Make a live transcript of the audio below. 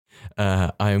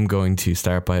I am going to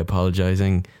start by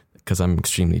apologizing because I'm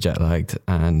extremely jet lagged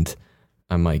and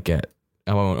I'm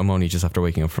only just after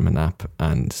waking up from a nap,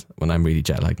 and when I'm really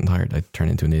jet lagged and tired, I turn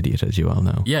into an idiot, as you all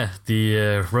know. Yeah,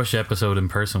 the Rush episode in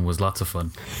person was lots of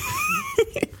fun.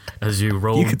 As you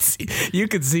roll, you could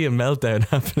see a meltdown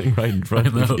happening right in front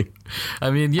of you. I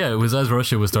mean, yeah, it was as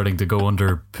Russia was starting to go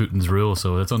under Putin's rule,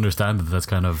 so let's understand that that's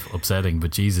kind of upsetting.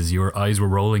 But Jesus, your eyes were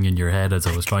rolling in your head as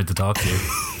I was trying to talk to you.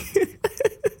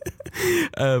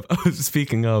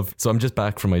 Speaking of, so I'm just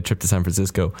back from my trip to San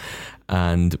Francisco,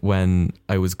 and when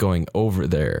I was going over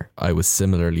there, I was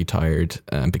similarly tired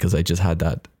because I just had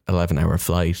that 11-hour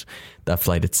flight. That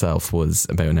flight itself was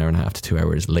about an hour and a half to 2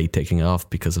 hours late taking off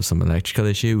because of some electrical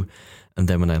issue. And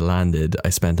then when I landed, I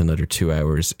spent another 2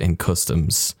 hours in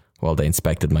customs while they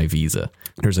inspected my visa.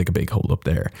 There's like a big hole up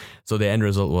there. So the end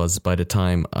result was, by the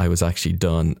time I was actually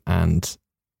done and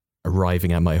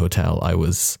arriving at my hotel, I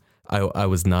was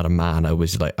not a man. I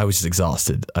was just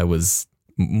exhausted. I was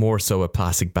more so a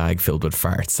plastic bag filled with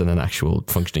farts than an actual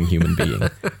functioning human being.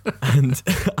 And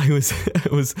I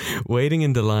was waiting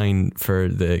in the line for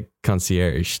the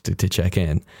concierge to check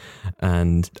in,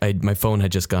 and my phone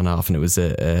had just gone off, and it was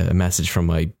a message from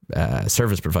my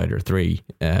service provider 3,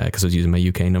 because I was using my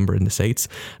UK number in the States,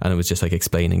 and it was just like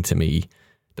explaining to me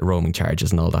the roaming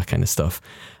charges and all that kind of stuff.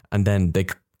 And then they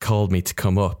called me to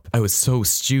come up. I was so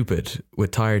stupid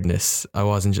with tiredness. I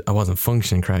wasn't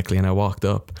functioning correctly, and I walked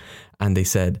up and they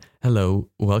said, "Hello,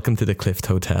 welcome to the Clift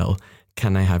Hotel.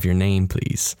 Can I have your name,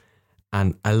 please?"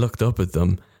 And I looked up at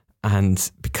them,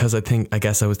 and because I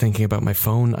guess I was thinking about my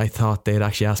phone, I thought they'd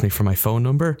actually asked me for my phone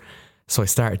number. So I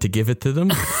started to give it to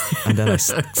them, and then I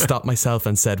stopped myself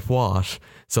and said, "What?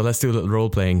 So let's do a little role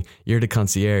playing. You're the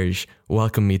concierge.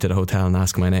 Welcome me to the hotel and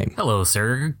ask my name." "Hello,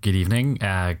 sir. Good evening.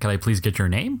 Can I please get your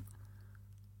name?"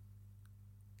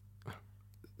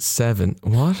 7.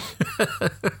 What?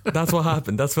 That's what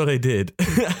happened. That's what I did.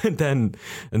 and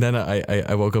then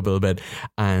I woke up a little bit,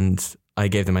 and I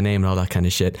gave them my name and all that kind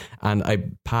of shit. And I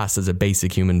passed as a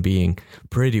basic human being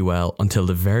pretty well until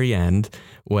the very end,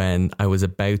 when I was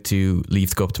about to leave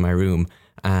to go up to my room,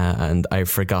 and I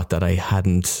forgot that I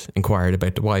hadn't inquired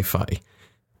about the Wi-Fi.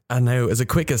 And now, as a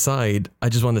quick aside, I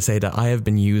just want to say that I have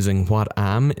been using what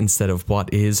am instead of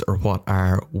what is or what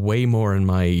are way more in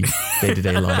my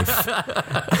day-to-day life.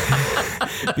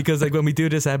 Because like when we do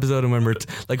this episode, and when we're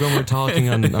talking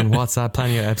on WhatsApp,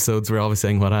 planning out episodes, we're always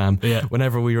saying what am. Yeah.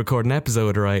 Whenever we record an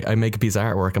episode or I make a piece of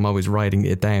artwork, I'm always writing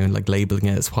it down, like labeling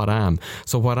it as what am.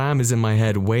 So what am is in my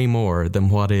head way more than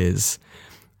what is.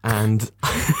 And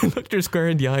looked her square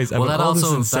in the eyes. Well, that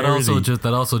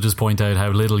also just point out how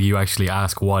little you actually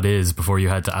ask what is before you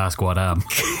had to ask what am.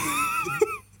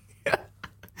 Yeah.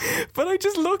 But I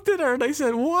just looked at her and I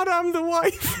said, "What am the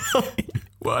Wi-Fi?"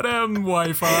 What am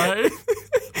Wi-Fi?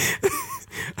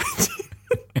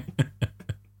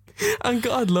 And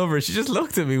God love her, she just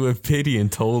looked at me with pity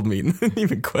and told me, and didn't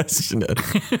even question it.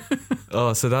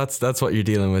 Oh, so that's what you're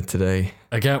dealing with today.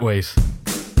 I can't wait.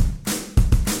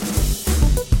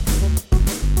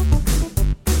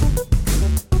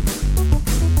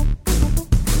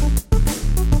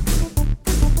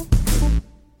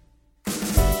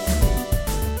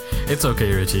 It's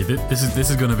okay, Richie. This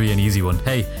is going to be an easy one.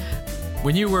 Hey,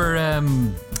 when you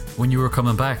were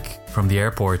coming back from the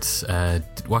airport,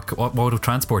 what mode of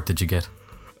transport did you get?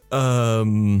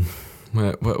 When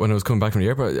I was coming back from the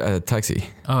airport, taxi.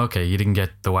 Oh, okay. You didn't get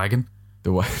the wagon?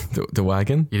 The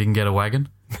wagon? You didn't get a wagon?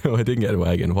 No, I didn't get a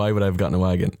wagon. Why would I have gotten a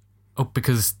wagon? Oh,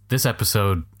 because this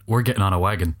episode we're getting on a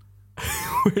wagon.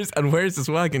 Where's this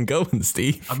wagon going,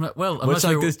 Steve? I'm not sure.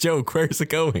 Like this joke, where's it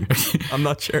going? I'm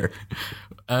not sure.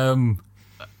 The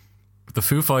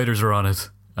Foo Fighters are on it.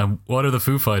 And what are the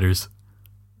Foo Fighters?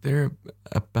 They're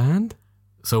a band?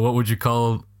 So what would you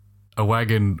call a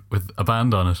wagon with a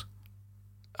band on it?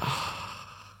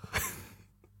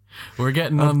 We're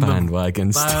getting on bandwagon.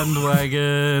 The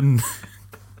bandwagon.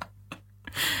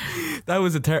 That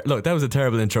was a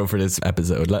terrible intro for this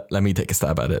episode. Let me take a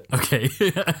stab at it. Okay.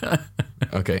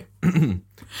 Okay.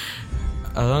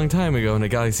 A long time ago in a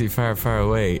galaxy far, far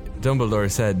away, Dumbledore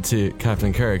said to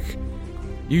Captain Kirk,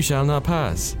 "You shall not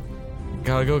pass.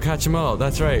 Gotta go catch them all."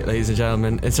 That's right, ladies and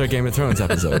gentlemen. It's our Game of Thrones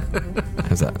episode.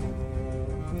 How's that?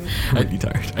 I'm really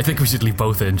tired. I think we should leave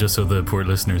both in just so the poor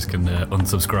listeners can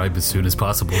unsubscribe as soon as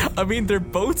possible. I mean, they're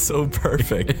both so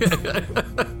perfect.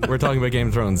 We're talking about Game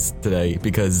of Thrones today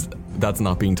because that's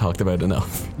not being talked about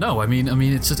enough. No, I mean,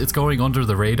 it's going under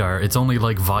the radar. It's only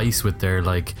like Vice with their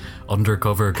like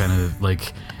undercover kind of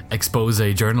like expose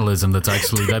journalism that's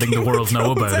actually letting the world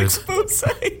know about it.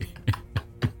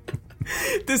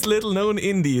 This little known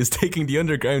indie is taking the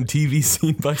underground TV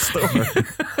scene by storm.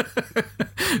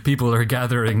 people are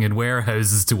gathering in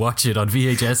warehouses to watch it on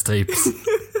VHS tapes.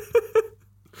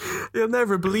 You'll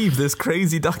never believe this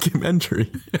crazy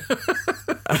documentary.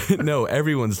 No,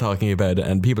 everyone's talking about it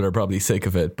and people are probably sick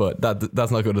of it, but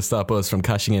that's not going to stop us from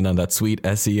cashing in on that sweet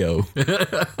SEO.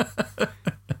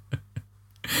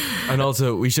 And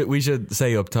also, we should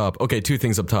say up top, okay, two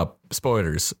things up top.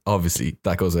 Spoilers, obviously,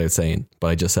 that goes without saying, but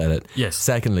I just said it. Yes.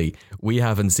 Secondly, we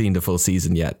haven't seen the full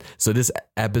season yet. So this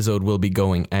episode will be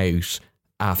going out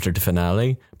after the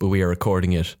finale, but we are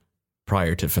recording it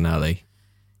prior to finale.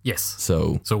 Yes.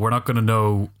 So we're not going to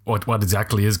know what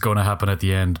exactly is going to happen at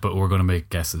the end, but we're going to make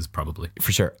guesses probably.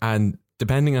 For sure. And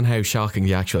depending on how shocking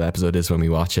the actual episode is when we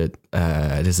watch it,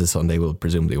 this is Sunday, we'll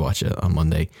presumably watch it on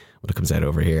Monday when it comes out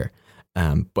over here.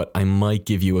 But I might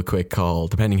give you a quick call,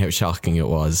 depending how shocking it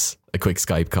was, a quick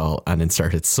Skype call and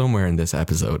insert it somewhere in this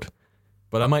episode.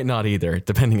 But I might not either,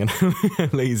 depending on how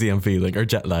lazy I'm feeling or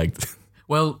jet lagged.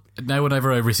 Well, now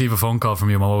whenever I receive a phone call from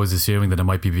you, I'm always assuming that it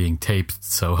might be being taped,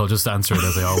 so I'll just answer it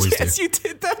as I always do. Yes, you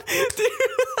did that.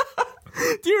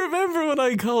 Do you remember when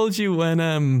I called you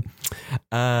when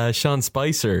Sean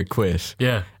Spicer quit?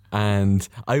 Yeah. And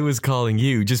I was calling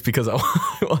you just because I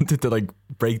wanted to like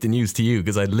break the news to you,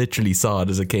 because I literally saw it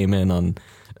as it came in on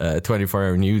a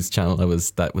 24-hour news channel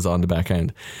that was on the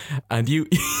background. And you,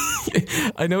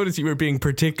 I noticed you were being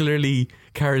particularly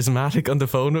charismatic on the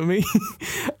phone with me.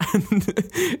 And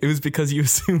it was because you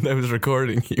assumed I was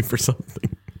recording you for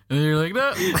something. And you're like,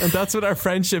 no. And that's what our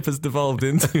friendship has devolved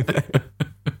into now.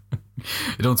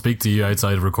 I don't speak to you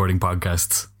outside of recording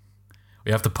podcasts.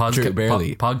 We have to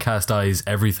podcastize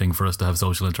everything for us to have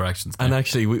social interactions now. And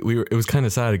actually, we were, it was kind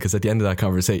of sad because at the end of that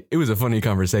conversation, it was a funny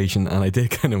conversation, and I did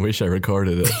kind of wish I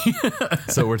recorded it.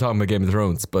 So we're talking about Game of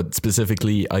Thrones, but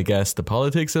specifically, I guess, the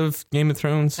politics of Game of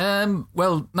Thrones.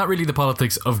 Well, not really the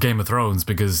politics of Game of Thrones,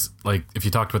 because like if you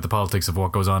talked about the politics of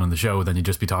what goes on in the show, then you'd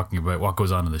just be talking about what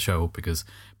goes on in the show, because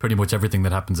pretty much everything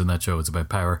that happens in that show is about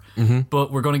power. Mm-hmm.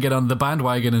 But we're going to get on the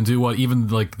bandwagon and do what even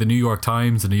like the New York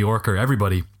Times, the New Yorker,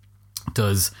 everybody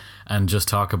does, and just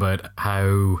talk about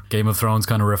how Game of Thrones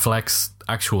kind of reflects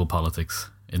actual politics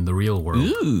in the real world.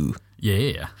 Ooh.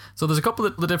 Yeah. So there's a couple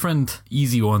of the different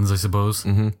easy ones, I suppose.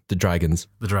 Mm-hmm. The dragons.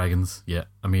 The dragons, yeah.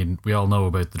 I mean, we all know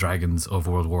about the dragons of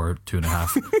World War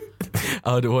II.5.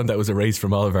 Oh, the one that was erased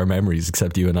from all of our memories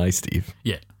except you and I, Steve.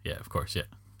 Yeah, of course, yeah.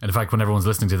 And in fact, when everyone's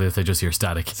listening to this, they just hear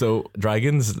static. So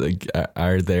dragons, like,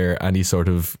 are there any sort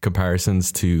of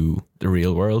comparisons to the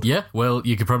real world? Yeah, well,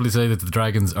 you could probably say that the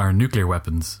dragons are nuclear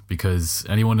weapons, because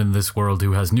anyone in this world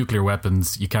who has nuclear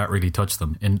weapons, you can't really touch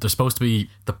them. And they're supposed to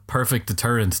be the perfect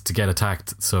deterrent to get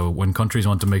attacked. So when countries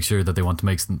want to make sure that they want to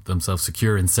make themselves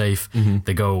secure and safe,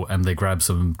 they go and they grab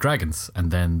some dragons,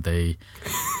 and then they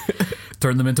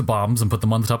turn them into bombs and put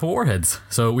them on the top of warheads.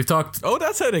 So we talked... Oh,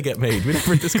 that's how they get made. We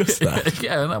never discussed that.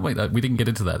 Yeah, we didn't get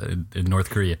into that in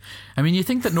North Korea. I mean, you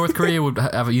think that North Korea would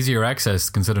have easier access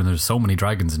considering there's so many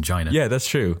dragons in China. Yeah, that's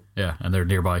true. Yeah, and they're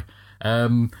nearby.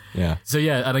 Yeah. So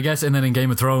yeah, and I guess, and then in Game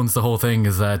of Thrones, the whole thing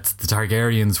is that the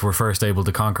Targaryens were first able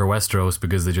to conquer Westeros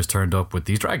because they just turned up with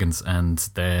these dragons, and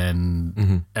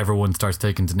then everyone starts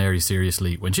taking Daenerys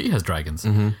seriously when she has dragons,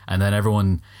 and then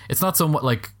everyone, it's not somewhat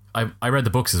like... I read the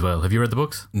books as well. Have you read the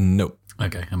books? No.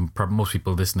 Okay, and most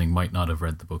people listening might not have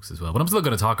read the books as well, but I'm still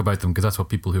going to talk about them because that's what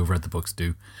people who have read the books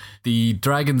do. The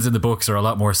dragons in the books are a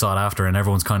lot more sought after, and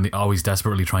everyone's kind of always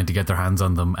desperately trying to get their hands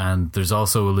on them. And there's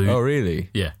also Oh, really?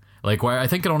 Yeah, like where I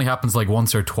think it only happens like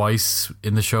once or twice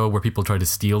in the show where people try to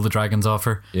steal the dragons off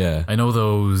her. Yeah, I know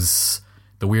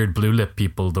the weird blue lip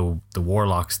people, the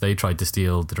warlocks. They tried to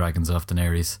steal the dragons off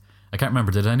Daenerys. I can't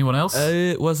remember. Did anyone else?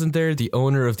 Wasn't there the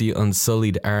owner of the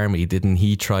Unsullied Army? Didn't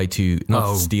he try to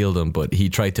not steal them, but he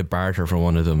tried to barter for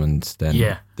one of them, and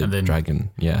then the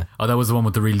dragon? Yeah. Oh, that was the one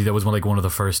with that was one of the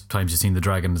first times you seen the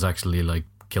dragon is actually like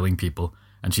killing people,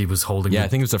 and she was holding. Yeah, I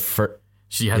think it was the first.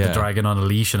 She had the dragon on a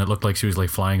leash, and it looked like she was like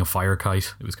flying a fire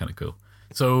kite. It was kind of cool.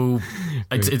 So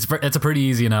it's a pretty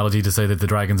easy analogy to say that the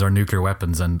dragons are nuclear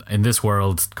weapons, and in this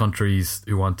world, countries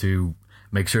who want to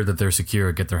make sure that they're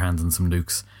secure get their hands on some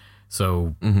nukes.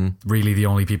 So really the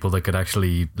only people that could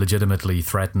actually legitimately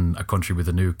threaten a country with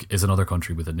a nuke is another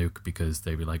country with a nuke, because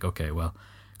they'd be like, okay, well,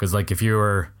 because like if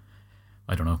you're,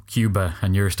 I don't know, Cuba,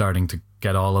 and you're starting to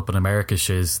get all up in America's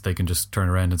shiz, they can just turn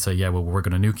around and say, yeah, well, we're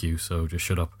going to nuke you, so just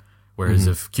shut up. Whereas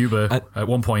if Cuba, at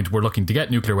one point, were looking to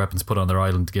get nuclear weapons put on their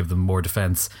island to give them more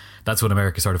defense, that's when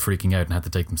America started freaking out and had to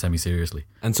take them semi-seriously.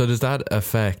 And so does that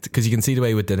affect, because you can see the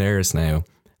way with Daenerys now,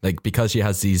 like because she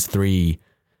has these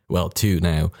two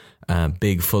now,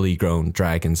 big fully grown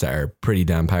dragons that are pretty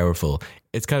damn powerful,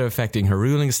 it's kind of affecting her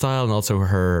ruling style and also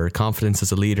her confidence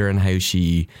as a leader and how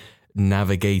she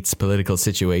navigates political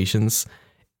situations.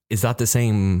 is that the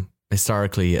same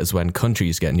historically as when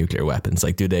countries get nuclear weapons?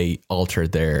 Like, do they alter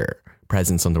their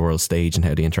presence on the world stage and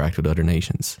how they interact with other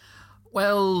nations?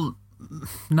 Well,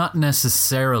 not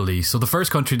necessarily. So the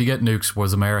first country to get nukes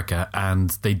was America,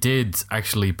 and they did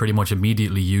actually pretty much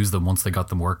immediately use them once they got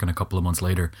them working a couple of months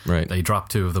later. Right. They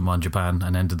dropped 2 of them on Japan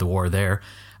and ended the war there.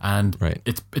 And Right.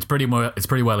 it's pretty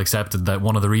well accepted that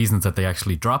one of the reasons that they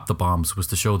actually dropped the bombs was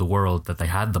to show the world that they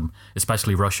had them,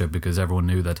 especially Russia, because everyone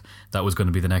knew that was going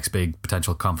to be the next big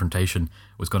potential confrontation,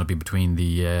 was going to be between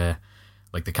the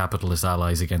capitalist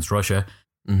allies against Russia.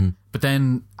 Mm-hmm. But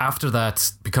then after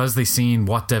that, because they seen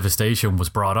what devastation was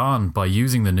brought on by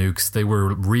using the nukes, they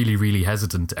were really, really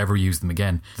hesitant to ever use them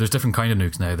again. There's different kind of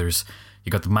nukes now. You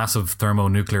got the massive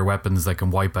thermonuclear weapons that can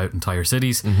wipe out entire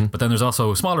cities, but then there's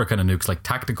also smaller kind of nukes, like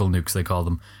tactical nukes they call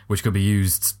them, which could be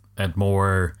used at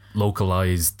more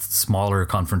localized, smaller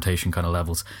confrontation kind of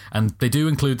levels. And they do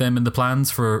include them in the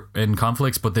plans in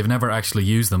conflicts, but they've never actually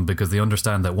used them because they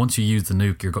understand that once you use the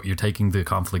nuke, you're taking the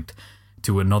conflict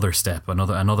to another step,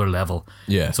 another level.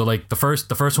 Yeah. So like the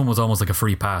first one was almost like a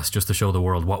free pass just to show the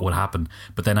world what would happen.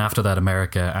 But then after that,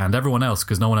 America and everyone else,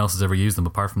 because no one else has ever used them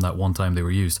apart from that one time they were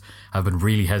used, have been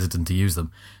really hesitant to use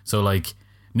them. So like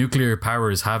nuclear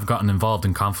powers have gotten involved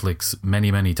in conflicts many,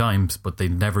 many times, but they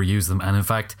never use them, and in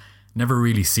fact never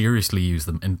really seriously use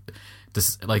them. And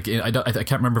this, like, I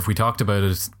can't remember if we talked about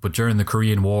it, but during the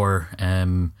Korean War,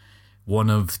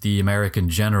 one of the American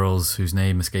generals, whose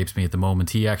name escapes me at the moment,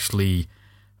 he actually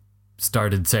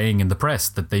started saying in the press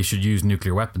that they should use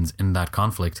nuclear weapons in that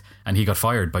conflict, and he got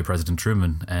fired by President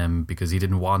Truman because he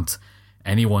didn't want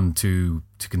anyone to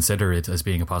consider it as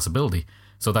being a possibility.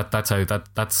 So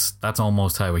that's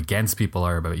almost how against people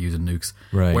are about using nukes.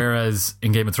 Right. Whereas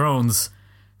in Game of Thrones,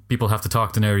 people have to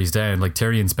talk Daenerys down. Like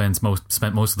Tyrion spent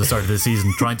most of the start of the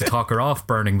season trying to talk her off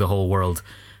burning the whole world.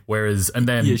 Whereas, and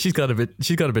then she's got a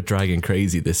bit dragging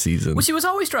crazy this season. Well, she was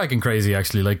always dragging crazy,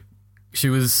 actually. Like, she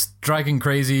was dragging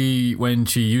crazy when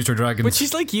she used her dragons. But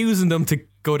she's like using them to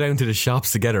go down to the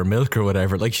shops to get her milk or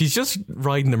whatever. Like, she's just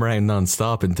riding them around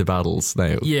non-stop into battles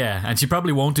now. Yeah, and she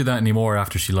probably won't do that anymore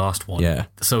after she lost one. Yeah.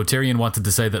 So Tyrion wanted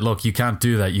to say that, look, you can't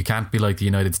do that. You can't be like the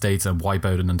United States and wipe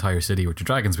out an entire city with your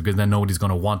dragons, because then nobody's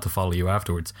going to want to follow you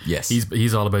afterwards. Yes.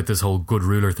 He's all about this whole good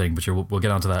ruler thing, but we'll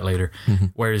get onto that later. Mm-hmm.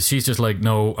 Whereas she's just like,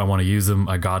 no, I want to use them.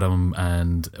 I got them.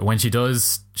 And when she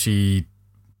does, she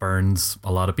burns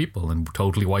a lot of people and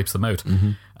totally wipes them out.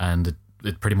 Mm-hmm. And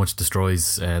it pretty much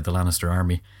destroys the Lannister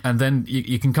army. And then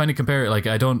you can kind of compare it. Like,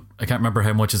 I can't remember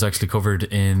how much is actually covered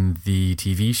in the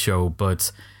TV show,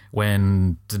 but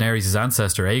when Daenerys'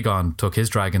 ancestor Aegon took his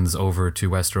dragons over to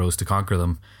Westeros to conquer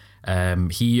them,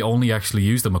 he only actually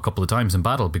used them a couple of times in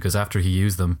battle, because after he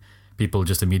used them, people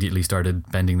just immediately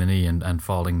started bending the knee and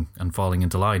falling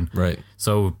into line. Right.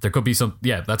 So there could be some,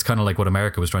 that's kind of like what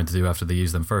America was trying to do after they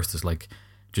used them first, is like,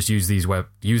 just use these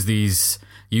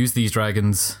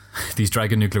dragons, these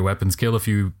dragon nuclear weapons, kill a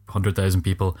few 100,000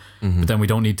 people, but then we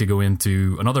don't need to go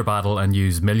into another battle and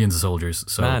use millions of soldiers.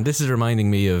 So, man, this is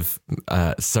reminding me of,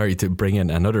 sorry to bring in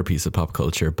another piece of pop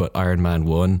culture, but Iron Man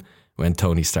 1, when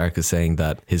Tony Stark is saying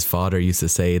that his father used to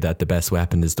say that the best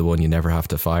weapon is the one you never have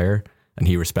to fire, and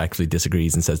he respectfully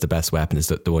disagrees and says the best weapon is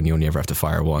the one you only ever have to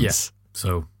fire once. Yes.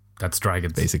 So that's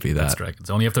dragons. Basically that. That's dragons.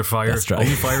 Only have to fire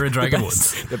a dragon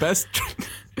once. The best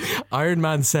Iron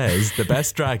Man says the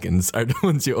best dragons are the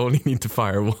ones you only need to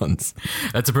fire once.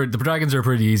 The dragons are a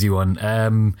pretty easy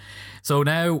one. So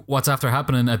now what's after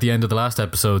happening at the end of the last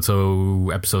episode,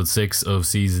 so episode 6 of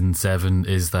season 7,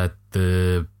 is that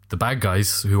the bad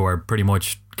guys, who are pretty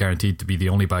much guaranteed to be the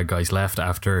only bad guys left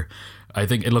after, I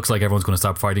think it looks like everyone's going to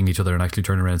stop fighting each other and actually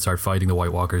turn around and start fighting the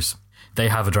White Walkers. They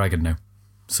have a dragon now.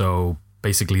 So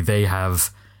basically they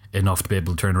have enough to be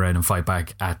able to turn around and fight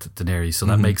back at Daenerys. So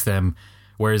that makes them,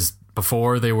 whereas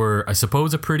before they were, I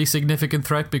suppose, a pretty significant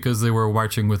threat because they were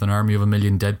marching with an army of 1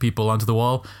 million dead people onto the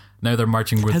wall. Now they're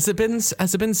marching with... Has it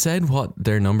been said what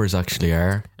their numbers actually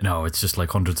are? No, it's just like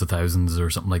hundreds of thousands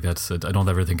or something like that. I don't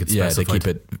ever think it's specified. They keep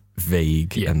it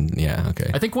vague. Yeah. And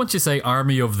okay. I think once you say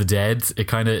army of the dead, it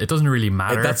doesn't really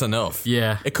matter. That's enough.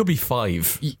 Yeah. It could be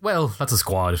 5. Well, that's a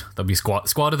squad. That'd be squad.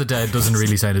 Squad of the dead doesn't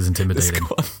really sound as intimidating.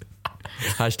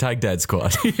 Hashtag dead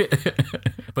squad.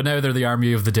 But now they're the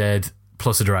army of the dead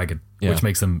plus a dragon, which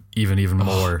makes them even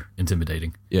more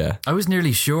intimidating. Yeah. I was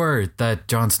nearly sure that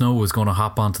Jon Snow was going to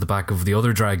hop onto the back of the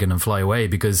other dragon and fly away,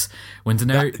 because when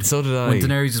Daenerys, so did I. When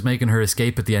Daenerys was making her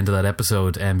escape at the end of that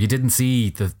episode, you didn't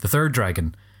see the third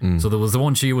dragon. So there was the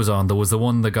one she was on, there was the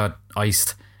one that got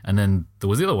iced, and then there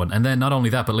was the other one. And then not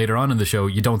only that, but later on in the show,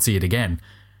 you don't see it again.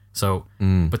 So,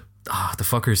 but the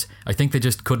fuckers, I think they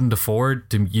just couldn't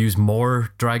afford to use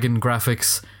more dragon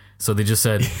graphics. So they just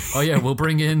said, "Oh yeah, we'll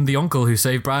bring in the uncle who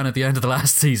saved Bran at the end of the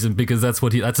last season because that's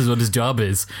what his job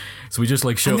is." So we just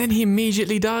like show. And then he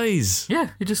immediately dies. Yeah,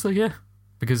 he just like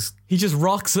because he just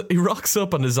rocks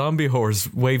up on a zombie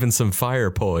horse waving some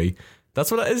fire poi. That's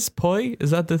what it is. Poi,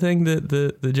 is that the thing?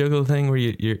 The juggle thing where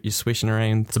you're swishing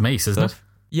around. It's a mace, isn't it?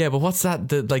 Yeah, but what's that?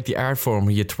 The art form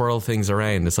where you twirl things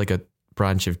around. It's like a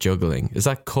branch of juggling. Is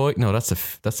that koi? No, that's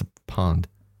a pond.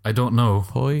 I don't know.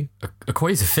 Koi? A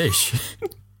koi is a fish.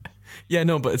 Yeah,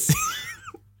 no, but it's...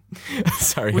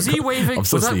 Sorry. Was he waving...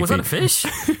 Was that a fish?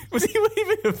 Was he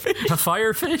waving a fish? A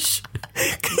fire fish?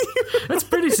 That's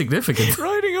pretty significant.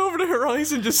 Riding over the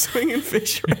horizon, just swinging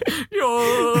fish around.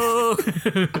 Yo!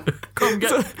 Come get...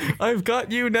 So, I've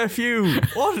got you, nephew.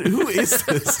 What? Who is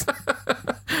this?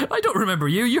 I don't remember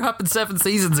you. You happened 7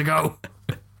 seasons ago.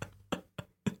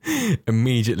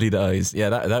 Immediately dies. Yeah,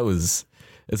 that was...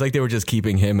 It's like they were just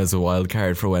keeping him as a wild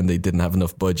card for when they didn't have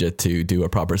enough budget to do a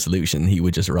proper solution. He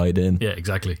would just ride in. Yeah,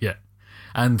 exactly. Yeah.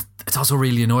 And it's also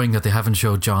really annoying that they haven't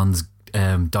showed Jon's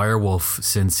direwolf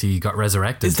since he got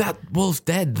resurrected. Is that wolf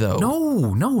dead though?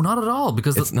 No, not at all.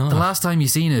 Because the last time you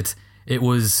seen it, it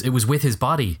was with his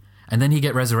body, and then he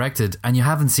get resurrected, and you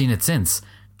haven't seen it since.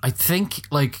 I think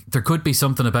like there could be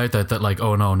something about that like,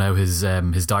 oh no, now his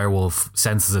direwolf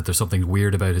senses that there's something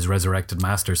weird about his resurrected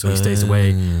master, so he stays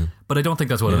away. But I don't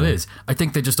think that's what it is. I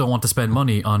think they just don't want to spend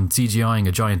money on CGIing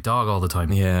a giant dog all the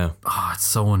time. Yeah. Oh, it's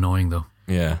so annoying though.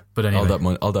 Yeah. But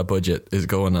anyway, all that budget is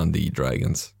going on the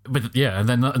dragons. But yeah,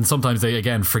 and sometimes they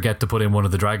again forget to put in one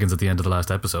of the dragons at the end of the last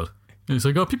episode. It's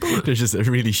like, oh, people. There's just a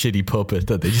really shitty puppet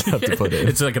that they just have to put in.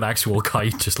 It's like an actual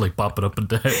kite, just like bopping up and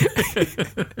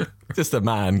down. Just a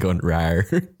man going rar,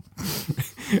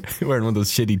 wearing one of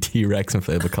those shitty T-Rex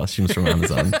inflatable costumes from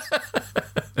Amazon.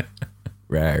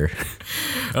 Rar.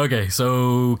 Okay,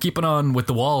 so keeping on with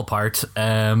the wall part,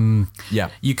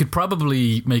 you could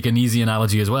probably make an easy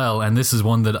analogy as well, and this is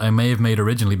one that I may have made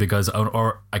originally because,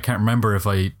 or I can't remember if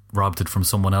I robbed it from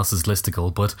someone else's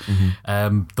listicle, but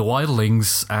the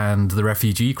wildlings and the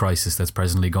refugee crisis that's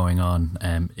presently going on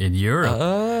in Europe.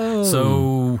 Oh.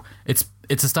 So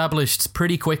it's established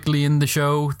pretty quickly in the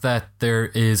show that there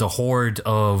is a horde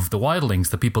of the wildlings,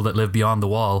 the people that live beyond the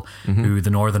wall, who the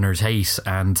Northerners hate.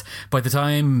 And by the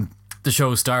time the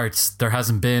show starts, there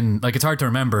hasn't been... Like, it's hard to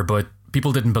remember, but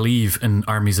people didn't believe in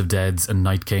armies of deads and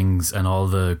night kings and all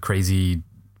the crazy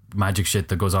magic shit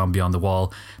that goes on beyond the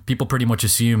wall. People pretty much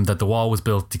assumed that the wall was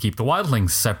built to keep the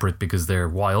wildlings separate because they're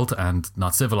wild and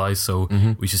not civilized, so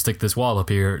we should stick this wall up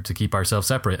here to keep ourselves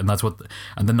separate. And that's what...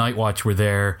 And the Night Watch were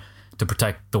there to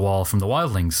protect the wall from the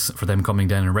wildlings, for them coming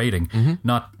down and raiding,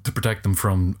 not to protect them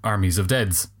from armies of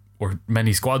deads or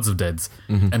many squads of deads.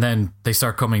 And then they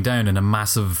start coming down in a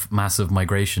massive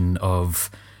migration of,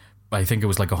 I think it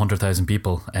was like 100,000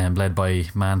 people, led by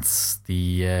Mance,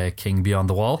 the king beyond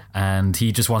the wall, and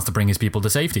he just wants to bring his people to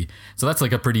safety. So that's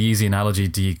like a pretty easy analogy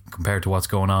to compare to what's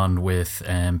going on with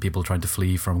people trying to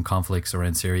flee from conflicts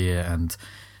around Syria and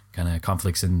kind of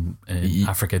conflicts in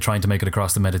Africa, trying to make it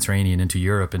across the Mediterranean into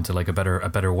Europe, into like a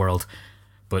better world.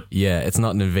 But yeah, it's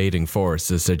not an invading force,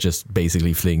 they're just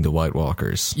basically fleeing the White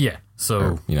Walkers. Yeah,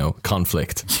 so or,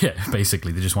 conflict. Yeah,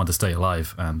 basically they just want to stay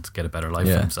alive and get a better life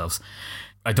for themselves.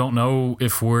 I don't know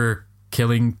if we're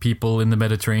killing people in the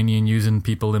Mediterranean using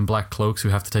people in black cloaks who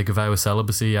have to take a vow of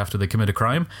celibacy after they commit a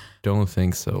crime. Don't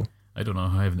think so. I don't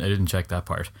know. I didn't check that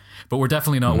part, but we're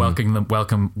definitely not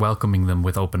welcoming them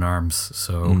with open arms.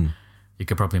 So you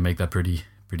could probably make that pretty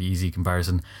easy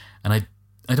comparison. And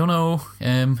I don't know.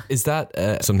 Is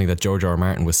that something that George R. R.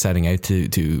 Martin was setting out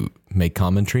to make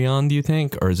commentary on? Do you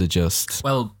think, or is it just?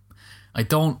 Well, I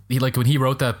don't. When he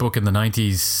wrote that book in the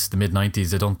 '90s, the mid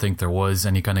 '90s, I don't think there was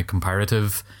any kind of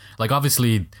comparative. Like,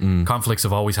 obviously, conflicts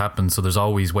have always happened, so there's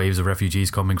always waves of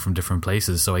refugees coming from different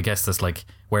places. So I guess that's like,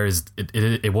 whereas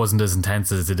it wasn't as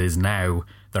intense as it is now,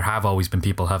 there have always been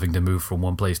people having to move from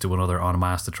one place to another en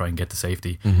masse to try and get to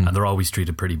safety. And they're always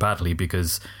treated pretty badly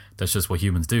because that's just what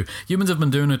humans do. Humans have been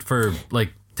doing it for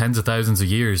like tens of thousands of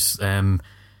years.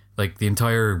 Like the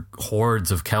entire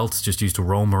hordes of Celts just used to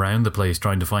roam around the place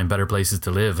trying to find better places to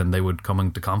live, and they would come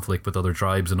into conflict with other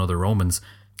tribes and other Romans.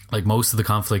 Like most of the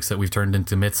conflicts that we've turned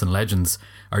into myths and legends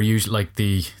are usually like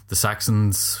the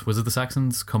Saxons. Was it the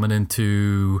Saxons coming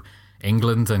into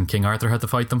England and King Arthur had to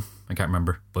fight them? I can't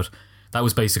remember, but that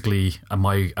was basically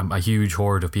a huge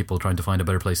horde of people trying to find a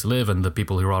better place to live, and the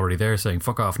people who were already there saying,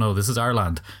 fuck off, no, this is our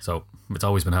land. So it's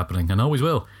always been happening and always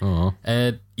will.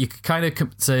 You could kind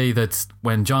of say that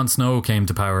when Jon Snow came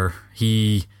to power,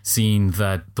 he seen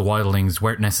that the wildlings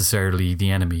weren't necessarily the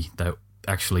enemy, that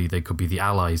actually they could be the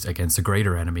allies against a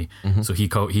greater enemy. So he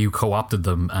co-opted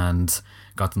them and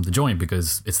got them to join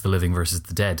because it's the living versus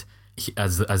the dead.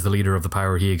 As the leader of the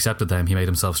power, he accepted them. He made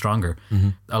himself stronger.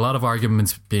 A lot of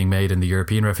arguments being made in the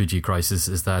European refugee crisis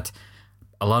is that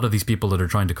a lot of these people that are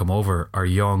trying to come over are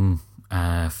young,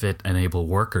 fit and able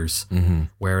workers,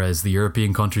 whereas the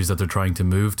European countries that they're trying to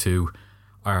move to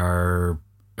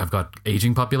have got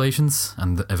aging populations,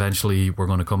 and eventually we're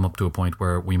going to come up to a point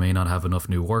where we may not have enough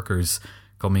new workers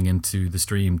coming into the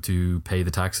stream to pay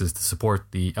the taxes to support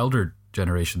the elder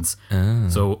generations.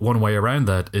 So one way around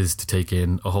that is to take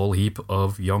in a whole heap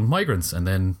of young migrants, and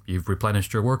then you've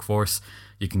replenished your workforce.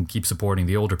 You can keep supporting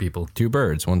the older people. 2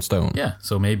 birds, 1 stone. Yeah,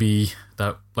 so maybe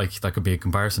that could be a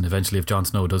comparison. Eventually, if Jon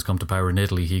Snow does come to power in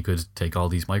Italy, he could take all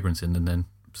these migrants in and then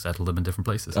settle them in different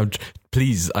places.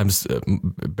 Please,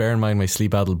 bear in mind my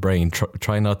sleep-addled brain.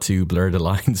 Try not to blur the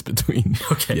lines between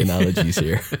the analogies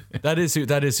here. That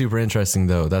is super interesting,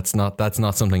 though. That's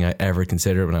not something I ever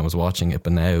considered when I was watching it,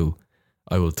 but now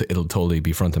it'll totally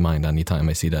be front of mind anytime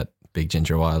I see that big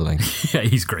ginger wildling. Yeah,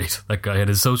 he's great. That guy, and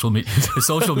his social media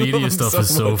stuff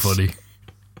is so funny.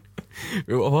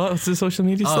 What's the social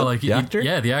media stuff? Like the actor?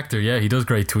 Yeah, the actor. Yeah, he does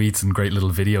great tweets and great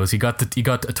little videos. He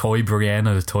got a toy Brienne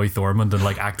and a toy Thormund and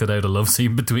like acted out a love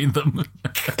scene between them.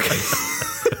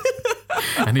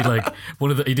 And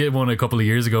he did one a couple of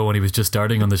years ago when he was just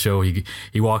starting on the show. He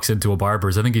walks into a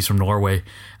barber's. I think he's from Norway,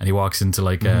 and he walks into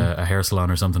like a hair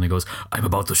salon or something. He goes, "I'm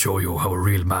about to show you how a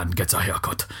real man gets a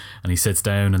haircut." And he sits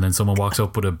down, and then someone walks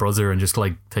up with a brother and just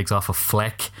like takes off a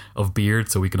fleck of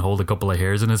beard so he can hold a couple of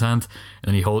hairs in his hand.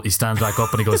 And he stands back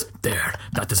up and he goes, "There,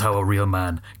 that is how a real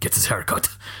man gets his haircut,"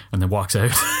 and then walks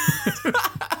out.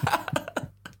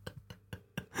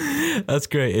 That's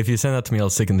great. If you send that to me, I'll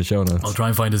stick in the show notes. I'll try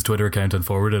and find his Twitter account and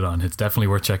forward it on. It's definitely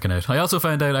worth checking out. I also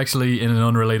found out, actually, in an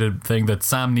unrelated thing, that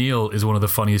Sam Neill is one of the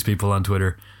funniest people on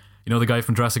Twitter. You know the guy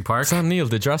from Jurassic Park? Sam Neill,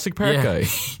 the Jurassic Park guy?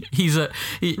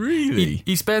 Really?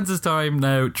 He spends his time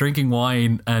now drinking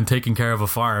wine and taking care of a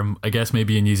farm, I guess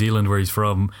maybe in New Zealand where he's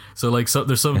from. So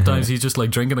there's sometimes he's just like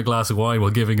drinking a glass of wine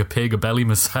while giving a pig a belly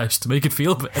massage to make it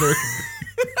feel better.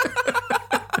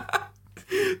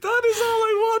 That is all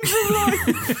I want from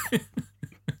life.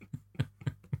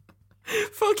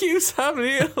 Fuck you, Sam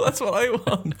Neill. That's what I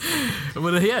want.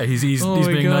 But yeah, he's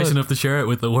being nice enough to share it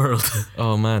with the world.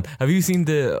 Oh man, have you seen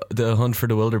the Hunt for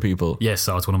the Wilder People? Yes,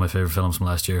 it's one of my favorite films from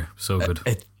last year. So good.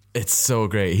 It's so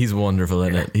great. He's wonderful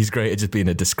in it. He's great at just being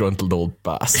a disgruntled old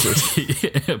bastard.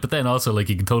 Yeah, but then also like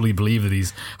you can totally believe that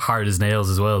he's hard as nails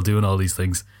as well, doing all these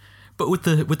things. But with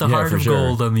the heart of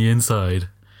gold on the inside.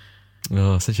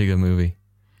 Oh, such a good movie.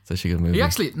 Such a good movie. He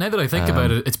actually, now that I think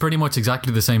about it, it's pretty much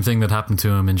exactly the same thing that happened to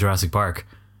him in Jurassic Park.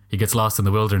 He gets lost in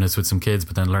the wilderness with some kids,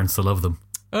 but then learns to love them.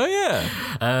 Oh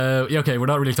yeah. Okay, we're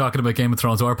not really talking about Game of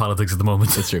Thrones or politics at the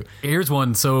moment. That's true. Here's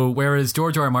one. So whereas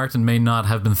George R. R. Martin may not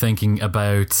have been thinking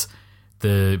about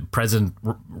the present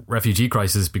refugee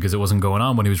crisis because it wasn't going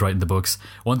on when he was writing the books,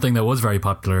 one thing that was very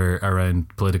popular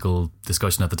around political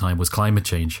discussion at the time was climate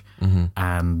change.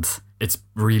 And it's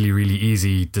really, really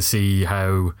easy to see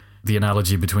how the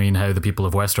analogy between how the people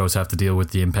of Westeros have to deal with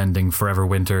the impending forever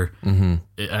winter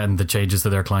and the changes to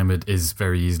their climate is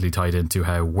very easily tied into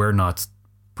how we're not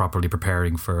properly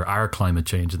preparing for our climate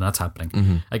change, and that's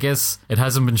happening. I guess it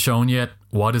hasn't been shown yet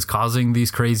what is causing these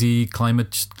crazy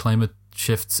climate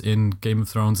shifts in Game of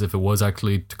Thrones, if it was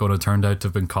actually going to turn out to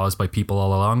have been caused by people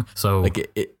all along. So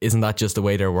isn't that just the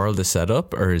way their world is set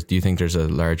up, or do you think there's a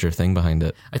larger thing behind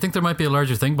it? I think there might be a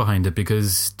larger thing behind it,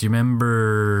 because do you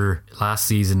remember last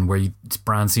season where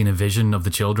Bran seen a vision of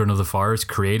the children of the forest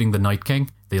creating the Night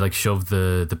King? They like shoved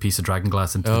the piece of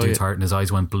dragonglass into the dude's heart and his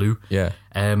eyes went blue. Yeah.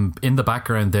 In the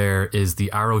background there is the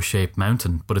arrow-shaped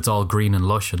mountain, but it's all green and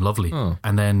lush and lovely. Oh.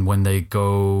 And then when they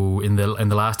go in the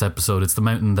last episode, it's the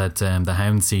mountain that the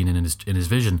Hound seen in his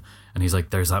vision, and he's like,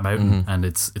 "There's that mountain," and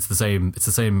it's the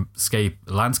same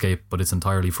landscape, but it's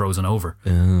entirely frozen over,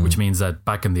 which means that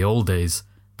back in the old days,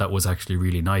 that was actually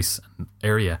really nice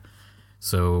area.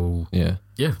 So yeah,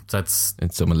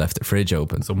 and someone left the fridge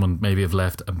open. Someone maybe have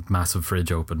left a massive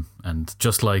fridge open, and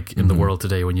just like in the world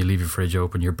today, when you leave your fridge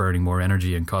open, you're burning more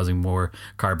energy and causing more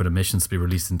carbon emissions to be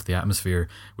released into the atmosphere,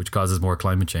 which causes more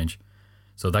climate change.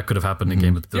 So that could have happened in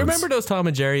Game of Thrones. You remember those Tom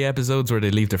and Jerry episodes where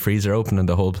they leave the freezer open and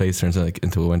the whole place turns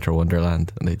into a winter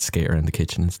wonderland, and they'd skate around the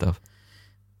kitchen and stuff?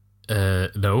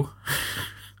 No.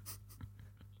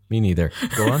 Me neither.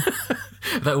 Go on.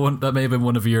 That may have been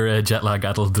one of your jet lag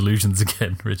addled delusions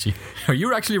again, Richie. Are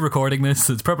you actually recording this?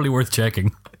 It's probably worth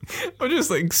checking. I'm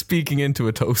just like speaking into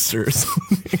a toaster or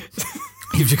something.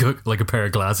 You've got like a pair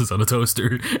of glasses on a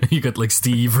toaster and you got like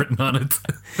Steve written on it.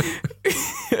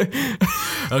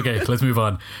 Okay, let's move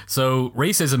on. So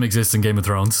racism exists in Game of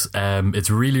Thrones. It's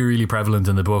really, really prevalent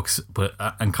in the books, but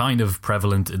and kind of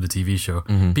prevalent in the TV show.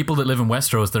 People that live in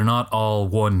Westeros, they're not all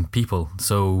one people.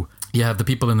 So you have the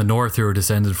people in the north who are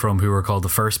descended from who are called the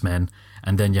First Men,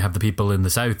 and then you have the people in the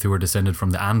south who are descended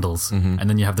from the Andals, and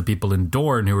then you have the people in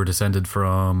Dorne who are descended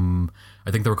from,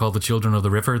 I think they were called the Children of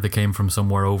the River. They came from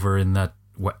somewhere over in that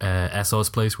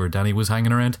Essos place where Dany was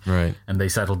hanging around, Right. and they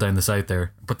settled down the south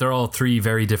there. But they're all three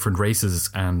very different races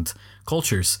and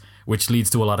cultures, which leads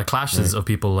to a lot of clashes of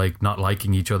people like not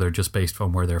liking each other just based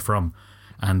on where they're from.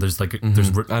 And there's like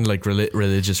And like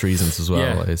religious reasons as well,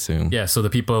 Yeah. I assume. yeah, so the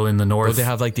people in the north, But they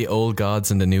have like the old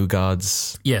gods and the new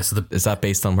gods. yeah, so Is that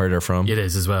based on where they're from? it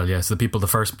is as well. Yeah, so the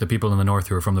people in the north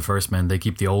who are from the First Men, they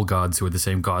keep the old gods who are the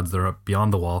same gods that are up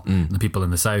beyond the wall. And the people in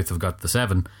the south have got the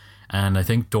seven, and I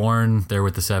think Dorne they're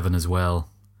with the seven as well.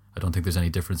 I don't think there's any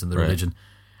difference in the Right. religion.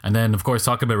 And then of course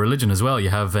talking about religion as well, you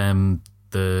have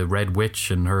the Red Witch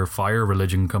and her fire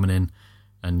religion coming in,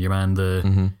 and your man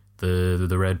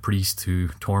the Red Priest who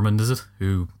Tormund is it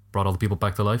who brought all the people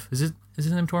back to life. Is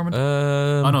his name Tormund?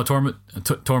 Oh no,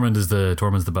 Tormund is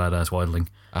Tormund's the badass wildling.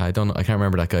 I don't know. I can't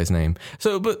remember that guy's name.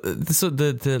 So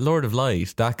the Lord of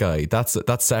Light, that guy, that's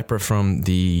separate from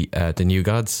the new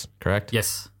gods, correct?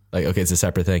 Yes. Like, okay, it's a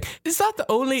separate thing. Is that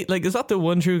the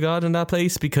one true God in that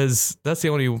place? Because that's the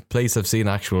only place I've seen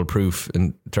actual proof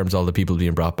in terms of all the people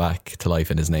being brought back to life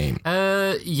in his name.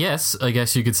 Yes, I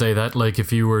guess you could say that. Like,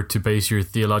 if you were to base your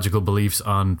theological beliefs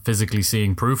on physically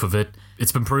seeing proof of it,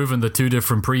 it's been proven that two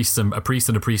different priests, a priest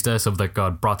and a priestess of that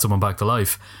god, brought someone back to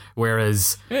life.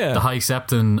 Whereas the High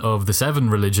Septon of the Seven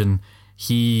religion,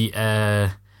 he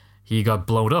got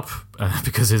blown up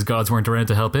because his gods weren't around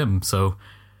to help him. So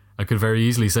I could very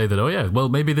easily say that, oh yeah, well,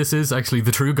 maybe this is actually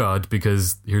the true God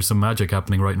because here's some magic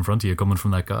happening right in front of you coming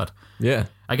from that god. Yeah.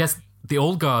 I guess the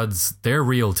old gods, they're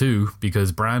real too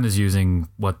because Bran is using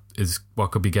what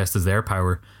could be guessed as their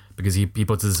power because he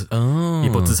puts his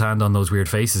hand on those weird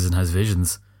faces and has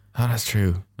visions. Oh, that's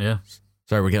true. Yeah.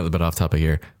 Sorry, we're getting a bit off topic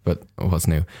here, but what's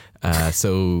new?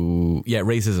 So yeah,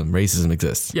 racism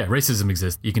exists. Yeah, racism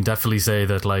exists. You can definitely say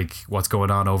that, like, what's going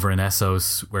on over in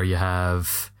Essos, where you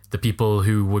have the people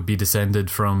who would be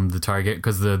descended from the Targaryen,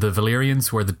 because the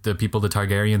Valyrians were the people the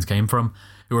Targaryens came from,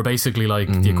 who were basically like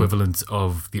the equivalent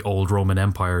of the old Roman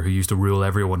Empire, who used to rule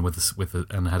everyone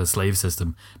and had a slave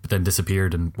system, but then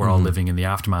disappeared, and we're all living in the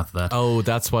aftermath of that. Oh,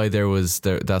 that's why there were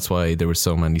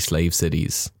so many slave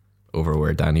cities over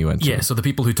where Dany went. Yeah, so the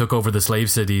people who took over the slave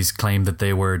cities claimed that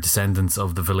they were descendants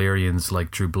of the Valyrians,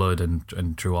 like True Blood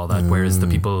and through all that, whereas the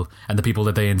people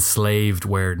that they enslaved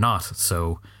were not.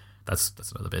 So that's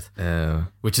another bit.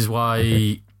 Which is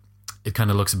why it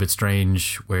kind of looks a bit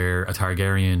strange where a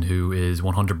Targaryen who is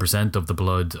 100% of the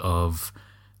blood of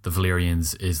the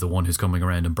Valyrians is the one who's coming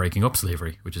around and breaking up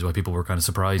slavery, which is why people were kind of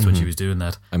surprised when she was doing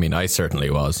that. I mean, I certainly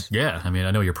was. Yeah, I mean,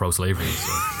 I know you're pro-slavery.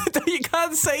 So. You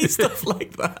can't say stuff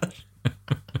like that.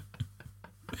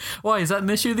 Why, is that an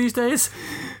issue these days?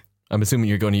 I'm assuming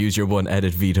you're going to use your one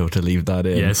edit veto to leave that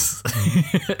in. Yes.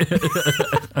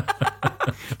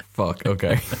 Fuck,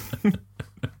 okay.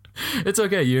 It's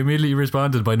okay. You immediately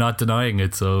responded by not denying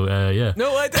it. So, yeah.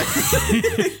 No, I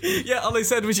didn't. Yeah, all I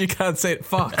said was you can't say it.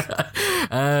 Fuck.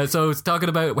 So it's talking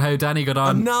about how Dany got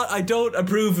on. I don't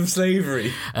approve of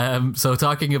slavery. So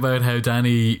talking about how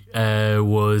Dany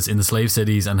was in the slave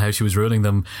cities and how she was ruling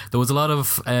them, there was a lot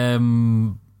of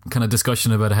kind of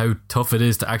discussion about how tough it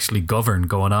is to actually govern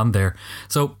going on there.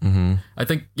 So I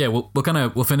think, yeah, we'll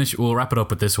wrap it up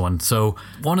with this one. So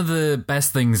one of the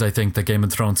best things I think that Game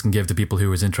of Thrones can give to people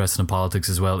who is interested in politics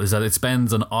as well is that it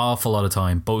spends an awful lot of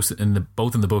time, both in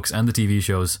the books and the TV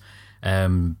shows,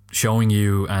 showing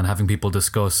you and having people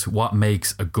discuss what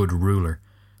makes a good ruler.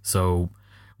 So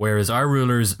whereas our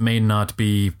rulers may not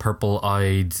be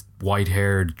purple-eyed,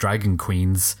 white-haired dragon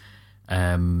queens,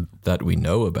 that we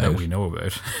know about.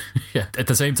 Yeah. At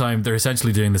the same time, they're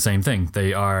essentially doing the same thing.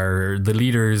 They are the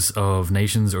leaders of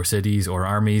nations or cities or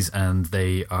armies, and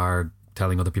they are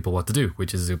telling other people what to do,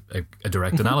 which is a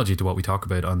direct analogy to what we talk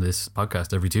about on this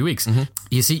podcast every 2 weeks.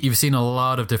 You've seen a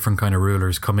lot of different kind of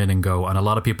rulers come in and go, and a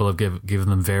lot of people have given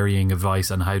them varying advice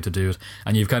on how to do it,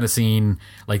 and you've kind of seen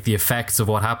like the effects of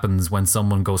what happens when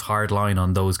someone goes hard line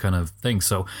on those kind of things.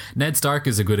 So Ned Stark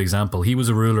is a good example. He was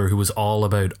a ruler who was all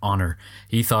about honor.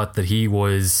 He thought that he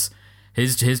was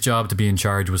his job to be in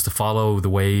charge was to follow the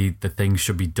way that things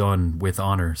should be done with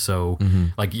honor. So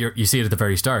like you see it at the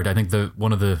very start. I think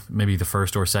one of the maybe the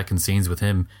first or second scenes with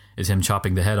him is him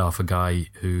chopping the head off a guy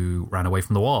who ran away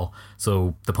from the wall.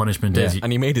 So the punishment is, and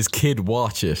he made his kid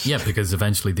watch it. Yeah, because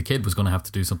eventually the kid was going to have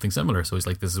to do something similar. So he's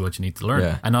like, this is what you need to learn.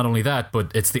 Yeah. And not only that, but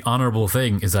it's the honourable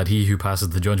thing is that he who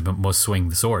passes the judgment must swing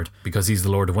the sword. Because he's the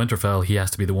Lord of Winterfell, he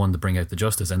has to be the one to bring out the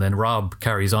justice. And then Robb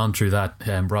carries on through that.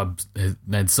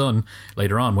 Ned's son,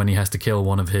 later on, when he has to kill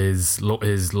one of his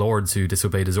lords who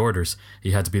disobeyed his orders,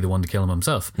 he had to be the one to kill him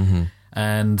himself.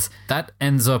 And that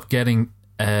ends up getting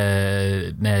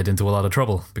Ned into a lot of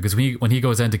trouble, because when he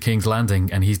goes into King's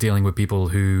Landing and he's dealing with people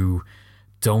who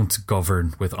don't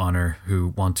govern with honor, who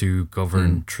want to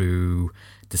govern through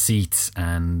deceit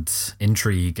and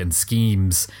intrigue and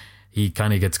schemes, he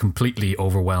kind of gets completely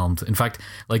overwhelmed. In fact,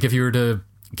 like if you were to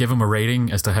give him a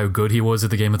rating as to how good he was at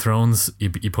the Game of Thrones,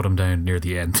 you put him down near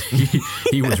the end.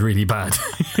 He was really bad.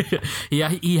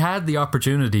 He had the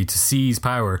opportunity to seize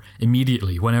power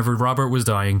immediately whenever Robert was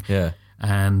dying. Yeah.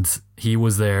 And he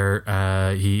was there.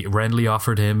 Renly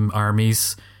offered him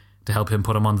armies to help him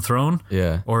put him on the throne.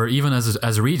 Yeah. Or even as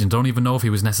a regent, don't even know if he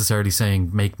was necessarily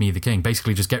saying, make me the king.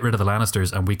 Basically, just get rid of the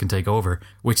Lannisters and we can take over,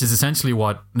 which is essentially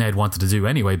what Ned wanted to do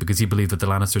anyway, because he believed that the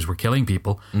Lannisters were killing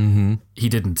people. He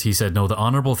didn't. He said, no, the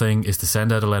honourable thing is to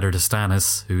send out a letter to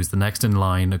Stannis, who's the next in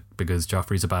line because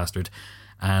Joffrey's a bastard,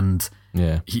 and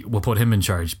he will put him in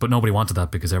charge. But nobody wanted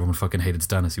that because everyone fucking hated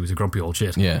Stannis. He was a grumpy old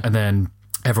shit. Yeah. And then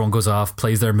everyone goes off,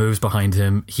 plays their moves behind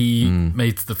him. He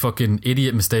made the fucking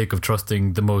idiot mistake of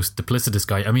trusting the most duplicitous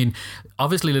guy. I mean,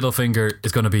 obviously Littlefinger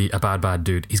is going to be a bad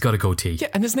dude. He's got a goatee. Yeah,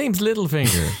 and his name's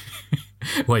Littlefinger.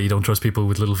 Why, you don't trust people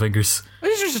with little fingers?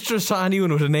 I just trust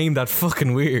anyone with a name that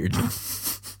fucking weird.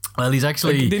 Well, he's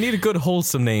actually... Like, they need a good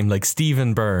wholesome name like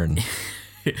Stephen Byrne.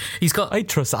 He's got... I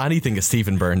trust anything a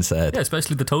Stephen Byrne said. Yeah,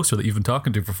 especially the toaster that you've been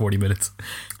talking to for 40 minutes.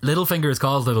 Littlefinger is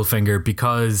called Littlefinger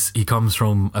because he comes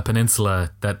from a peninsula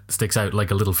that sticks out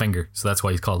like a little finger. So that's why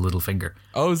he's called Littlefinger.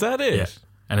 Oh, is that it? Yeah.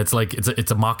 And it's like it's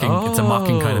a mocking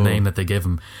kind of name that they give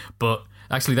him. But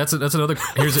actually that's another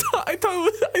here's I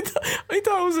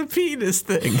thought it was a penis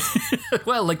thing.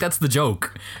 Well, like that's the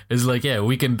joke. Is like, yeah,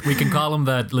 we can call him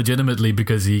that legitimately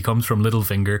because he comes from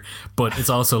Littlefinger, but it's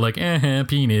also like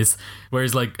penis.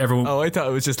 Whereas like everyone I thought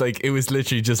it was just like, it was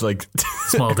literally just like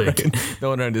small dick. No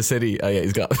one around the city. Oh yeah,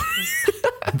 he's got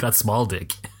that's small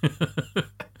dick.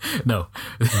 No.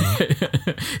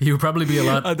 He would probably be a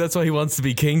lot. That's why he wants to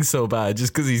be king so bad,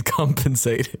 just because he's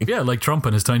compensating. Yeah, like Trump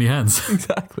and his tiny hands.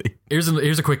 Exactly. Here's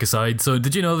a quick aside. So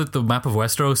did you know that the map of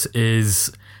Westeros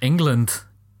is England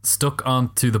stuck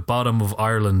onto the bottom of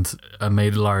Ireland and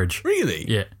made large? Really?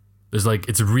 Yeah. There's like,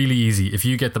 it's really easy. If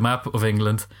you get the map of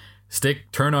England,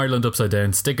 turn Ireland upside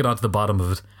down, stick it onto the bottom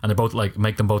of it, and they both like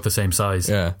make them both the same size.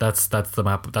 Yeah. That's the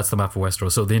map. That's the map of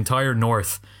Westeros. So the entire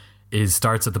north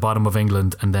starts at the bottom of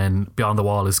England, and then beyond the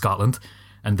wall is Scotland,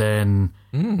 and then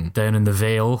down in the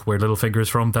Vale where Littlefinger is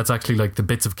from, that's actually like the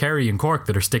bits of Kerry and Cork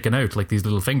that are sticking out like these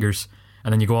little fingers,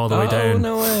 and then you go all the way down. Oh,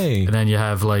 no way. And then you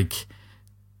have like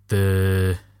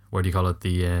the, what do you call it,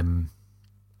 the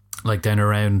like down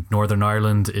around Northern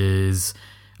Ireland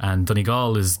and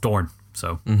Donegal is Dorne.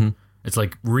 So it's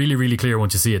like really, really clear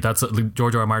once you see it. That's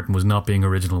George R. R. Martin was not being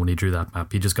original when he drew that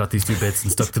map. He just got these two bits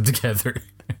and stuck them together.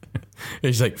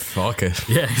 He's like, fuck it.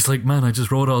 Yeah, he's like, man, I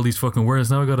just wrote all these fucking words.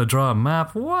 Now I got to draw a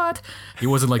map. What? He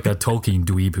wasn't like that Tolkien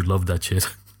dweeb who loved that shit.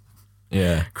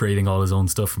 Yeah. Creating all his own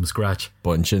stuff from scratch.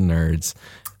 Bunch of nerds.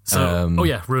 So,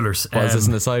 rulers. What is this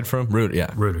an aside from?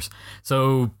 Rulers.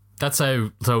 So that's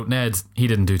how. So Ned, he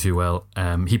didn't do too well.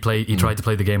 He tried to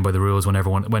play the game by the rules when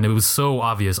it was so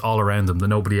obvious all around him that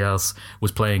nobody else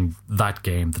was playing that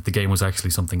game, that the game was actually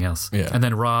something else. Yeah. And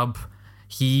then Robb,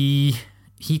 he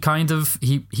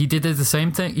did it the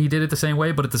same thing. He did it the same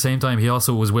way, but at the same time, he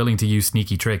also was willing to use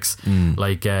sneaky tricks.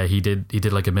 Like he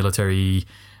did like a military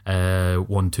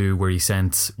 1-2 where he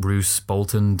sent Roose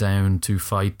Bolton down to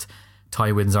fight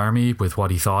Tywin's army with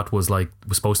what he thought was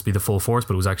supposed to be the full force,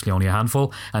 but it was actually only a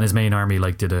handful. And his main army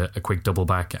like did a quick double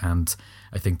back, and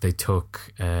I think they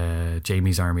took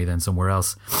Jaime's army then somewhere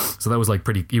else. So that was like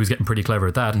he was getting pretty clever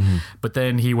at that. But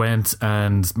then he went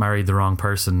and married the wrong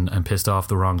person and pissed off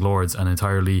the wrong lords, and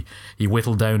entirely he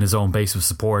whittled down his own base of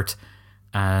support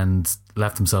and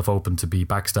left himself open to be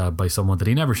backstabbed by someone that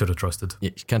he never should have trusted.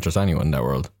 You can't trust anyone in that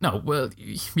world. No, well,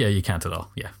 yeah, you can't at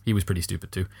all. Yeah, he was pretty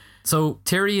stupid too. So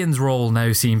Tyrion's role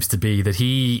now seems to be that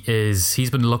he's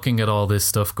been looking at all this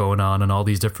stuff going on and all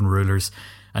these different rulers,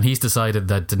 and he's decided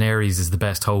that Daenerys is the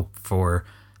best hope for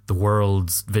the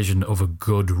world's vision of a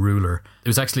good ruler. It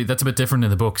was actually, that's a bit different in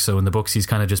the books. So in the books, he's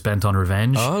kind of just bent on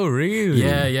revenge. Oh, really?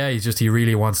 Yeah. He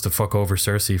really wants to fuck over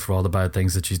Cersei for all the bad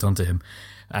things that she's done to him.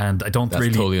 And I don't That's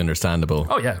really... totally understandable.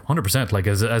 Oh yeah, 100%. Like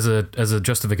as a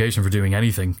justification for doing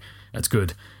anything, that's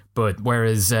good. But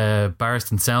whereas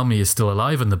Barristan Selmy is still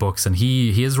alive in the books, and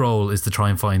his role is to try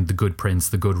and find the good prince,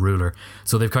 the good ruler.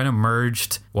 So they've kind of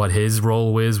merged what his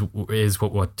role is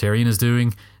what Tyrion is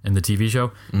doing in the TV show.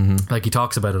 Mm-hmm. Like he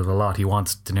talks about it a lot. He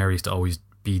wants Daenerys to always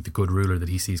be the good ruler that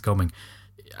he sees coming.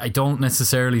 I don't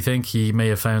necessarily think he may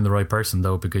have found the right person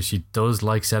though, because she does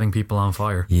like setting people on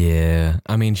fire. Yeah,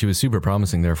 I mean, she was super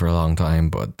promising there for a long time,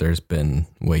 but there's been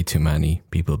way too many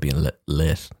people being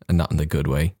lit and not in the good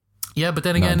way. Yeah, but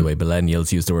then Not again, the way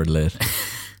millennials use the word lit.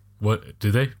 what do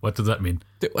they? What does that mean?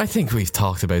 I think we've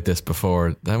talked about this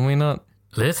before, haven't we not?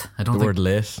 Lit? I don't The think. word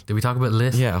lit. Did we talk about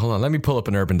lit? Yeah, hold on. Let me pull up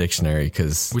an Urban Dictionary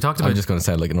because We talked about- I'm just going to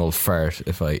sound like an old fart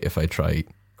if I try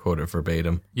quote it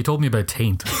verbatim. You told me about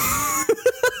taint.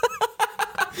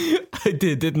 I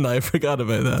did, didn't I? I forgot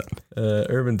about that.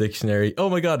 Urban Dictionary. Oh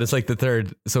my God, it's like the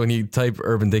third. So when you type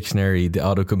Urban Dictionary, the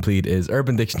autocomplete is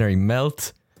Urban Dictionary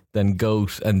melt, then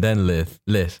goat, and then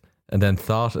lit, and then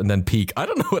thought, and then peak. I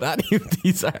don't know what any of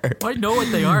these are. I know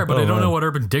what they are, but I don't know what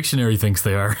Urban Dictionary thinks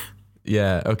they are.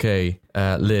 Yeah, okay.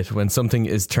 Lit, when something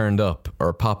is turned up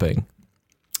or popping.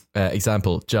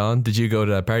 Example, John, did you go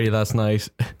to a party last night?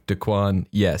 Daquan,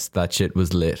 yes, that shit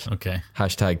was lit. Okay.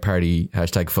 Hashtag party,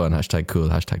 hashtag fun, hashtag cool,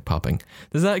 hashtag popping.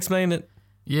 Does that explain it?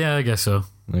 Yeah, I guess so.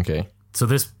 Okay. So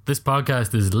this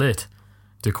podcast is lit,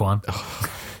 Daquan.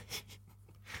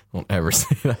 Won't ever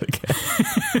say that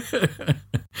again.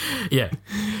 Yeah.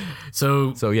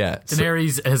 So yeah.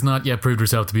 Daenerys has not yet proved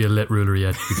herself to be a lit ruler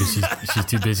yet because she's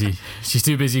too busy. She's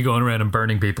too busy going around and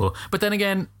burning people. But then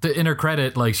again, in her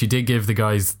credit, like she did give the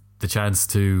guys the chance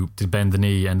to bend the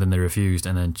knee, and then they refused,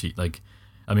 and then she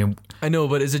I know,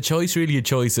 but is a choice really a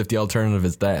choice if the alternative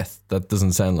is death? That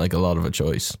doesn't sound like a lot of a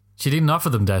choice. She didn't offer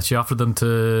them death. She offered them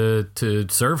to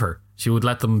serve her. She would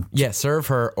let them... Yeah, serve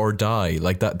her or die.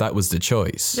 Like that was the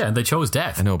choice. Yeah, and they chose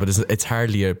death. I know, but it's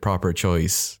hardly a proper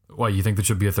choice. Why, you think there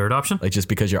should be a third option? Like just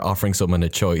because you're offering someone a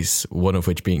choice, one of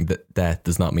which being death,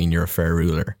 does not mean you're a fair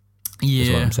ruler. Yeah,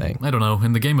 is what I'm saying. I don't know.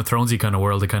 In the Game of Thronesy kind of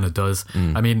world, it kind of does.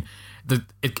 I mean,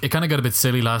 it kind of got a bit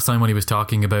silly last time when he was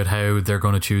talking about how they're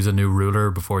going to choose a new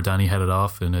ruler before Dany headed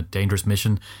off in a dangerous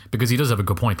mission, because he does have a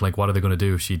good point. Like, what are they going to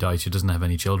do if she dies? She doesn't have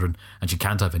any children, and she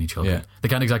can't have any children. Yeah. They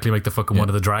can't exactly make the fucking one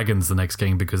of the dragons the next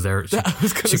king, because they're... I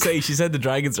was going to say, she said the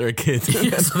dragons are a kid.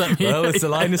 Yeah, so that means, well, it's a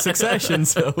line of succession,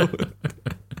 so...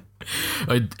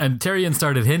 And Tyrion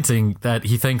started hinting that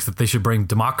he thinks that they should bring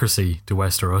democracy to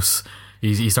Westeros.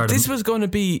 He started... This was going to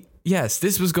be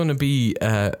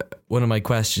one of my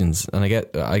questions, and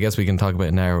I guess we can talk about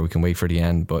it now, or we can wait for the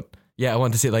end. But yeah, I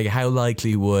want to say, like, how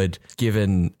likely would,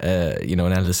 given an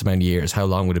endless amount of years, how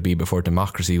long would it be before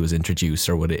democracy was introduced,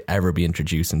 or would it ever be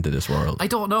introduced into this world? I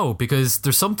don't know, because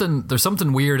there's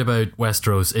something weird about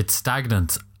Westeros. It's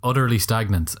stagnant, utterly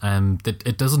stagnant, and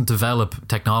it doesn't develop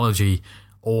technology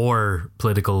or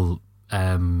political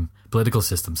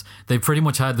systems. They've pretty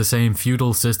much had the same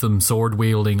feudal system, sword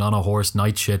wielding on a horse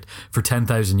knight shit for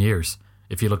 10,000 years.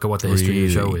 If you look at what the history of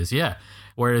the show is, yeah.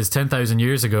 Whereas 10,000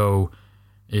 years ago,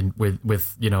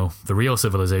 with the real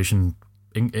civilization,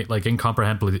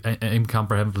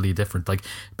 incomprehensibly different. Like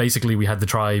basically, we had the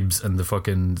tribes and the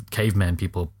fucking cavemen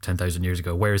people 10,000 years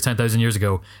ago. Whereas 10,000 years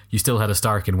ago, you still had a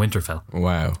Stark in Winterfell.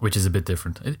 Wow, which is a bit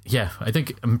different.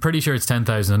 I'm pretty sure it's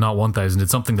 10,000 and not 1,000. It's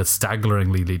something that's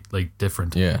staggeringly like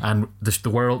different. Yeah, and the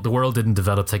world didn't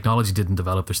develop. Technology didn't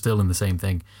develop. They're still in the same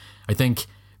thing. I think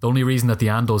the only reason that the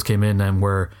Andals came in and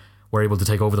were able to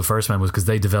take over the First Men was because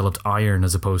they developed iron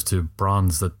as opposed to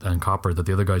bronze and copper that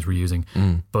the other guys were using.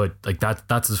 But like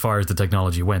that's as far as the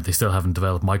technology went. They still haven't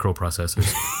developed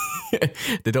microprocessors.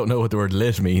 They don't know what the word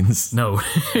lit means. No.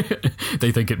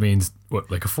 They think it means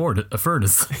what, like a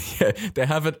furnace. Yeah, they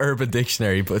have an Urban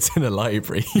Dictionary, but it's in a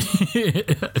library.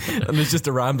 And it's just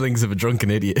the ramblings of a drunken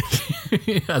idiot.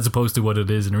 As opposed to what it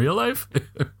is in real life.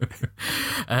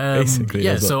 Basically.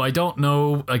 Yeah, so I don't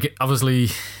know. Like, obviously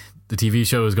the TV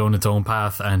show is going its own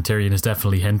path, and Tyrion is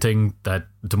definitely hinting that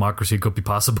democracy could be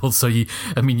possible. So you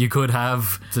could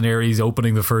have Daenerys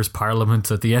opening the first parliament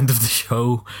at the end of the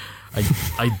show.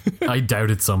 I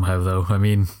doubt it somehow, though. I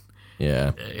mean,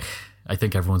 yeah, I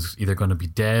think everyone's either going to be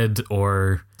dead,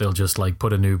 or they'll just like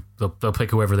they'll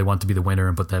pick whoever they want to be the winner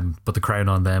and put the crown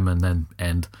on them and then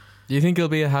end. Do you think it'll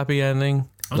be a happy ending?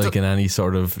 Like in any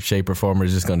sort of shape or form, or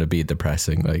is it just going to be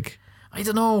depressing? Like, I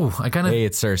don't know. Hey,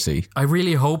 it's Cersei. I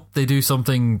really hope they do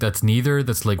something that's neither.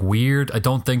 That's like weird. I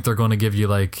don't think they're going to give you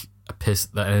like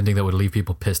that ending that would leave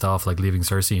people pissed off, like leaving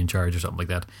Cersei in charge or something like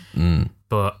that.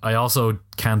 But I also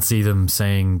can't see them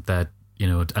saying that, you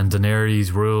know, and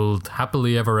Daenerys ruled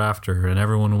happily ever after and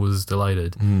everyone was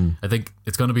delighted. I think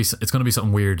it's going to be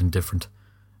something weird and different,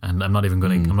 and I'm not even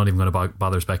going to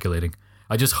bother speculating.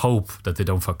 I just hope that they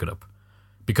don't fuck it up,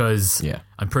 because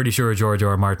I'm pretty sure George R.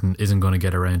 R. Martin isn't going to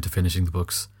get around to finishing the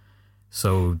books.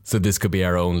 So this could be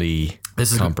our only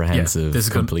comprehensive,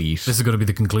 complete. This is going to be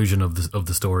the conclusion of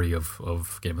the story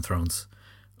of Game of Thrones,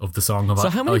 of the Song of Ice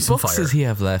and Fire. So how many books does he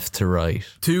have left to write?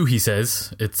 2, he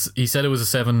says. He said it was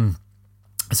a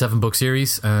 7-book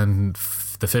series, and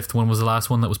the 5th one was the last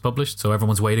one that was published. So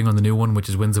everyone's waiting on the new one, which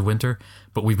is Winds of Winter.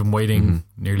 But we've been waiting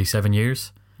nearly 7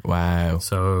 years. Wow.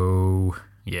 So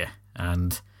yeah,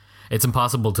 and it's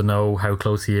impossible to know how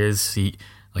close he is.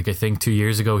 I think 2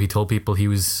 years ago he told people he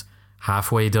was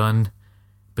halfway done,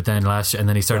 but then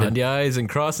he started on the I's and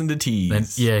crossing the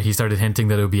T's. Then, he started hinting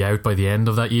that it would be out by the end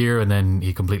of that year, and then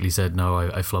he completely said no,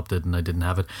 I flubbed it and I didn't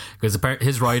have it, because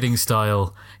his writing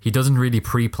style, he doesn't really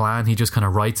pre-plan, he just kind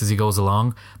of writes as he goes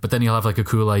along, but then he'll have like a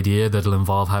cool idea that'll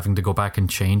involve having to go back and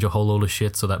change a whole load of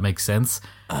shit, so that makes sense,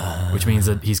 which means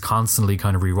that he's constantly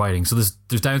kind of rewriting. So there's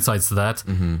downsides to that,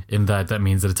 in that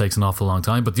means that it takes an awful long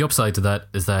time, but the upside to that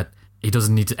is that he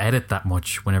doesn't need to edit that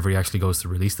much whenever he actually goes to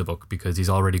release the book, because he's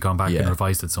already gone back and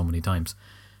revised it so many times.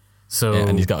 So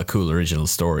and he's got a cool original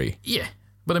story. Yeah.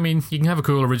 But I mean, you can have a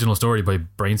cool original story by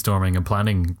brainstorming and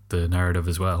planning the narrative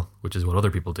as well, which is what other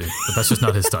people do. But that's just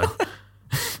not his style.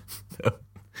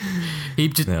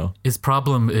 His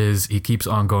problem is he keeps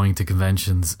on going to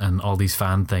conventions and all these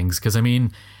fan things, because I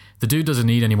mean, the dude doesn't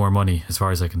need any more money, as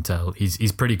far as I can tell.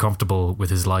 He's pretty comfortable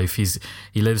with his life.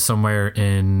 He lives somewhere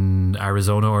in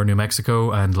Arizona or New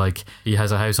Mexico, and like he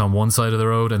has a house on one side of the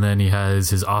road, and then he has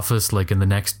his office like in the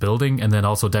next building, and then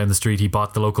also down the street he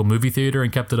bought the local movie theater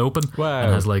and kept it open. Wow.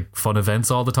 And has like fun events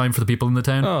all the time for the people in the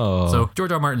town. Oh. So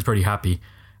George R. R. Martin's pretty happy,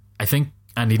 I think.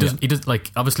 And he does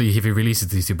like, obviously if he releases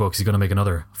these 2 books, he's going to make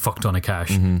another fuck ton of cash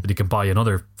that he can buy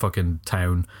another fucking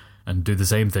town and do the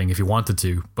same thing if he wanted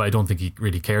to, but I don't think he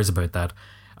really cares about that.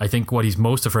 I think what he's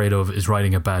most afraid of is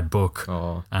writing a bad book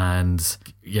and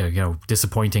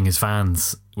disappointing his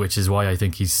fans, which is why I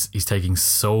think he's taking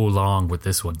so long with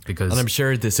this one. And I'm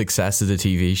sure the success of the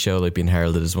TV show, like being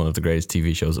heralded as one of the greatest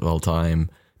TV shows of all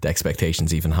time, the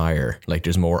expectation's even higher. Like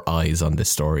there's more eyes on this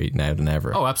story now than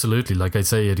ever. Oh, absolutely. Like I'd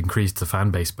say it increased the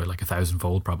fan base by like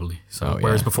 1,000-fold probably. So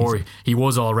whereas before he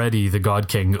was already the God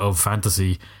King of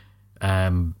fantasy,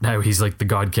 now he's like the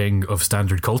God King of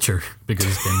standard culture,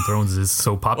 because Game of Thrones is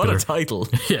so popular. What a title.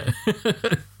 Yeah.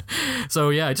 So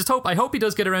yeah, I hope he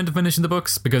does get around to finishing the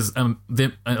books, because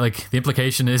the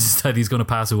implication is that he's going to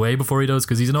pass away before he does,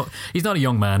 because he's not a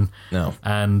young man. No.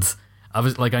 And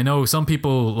I know some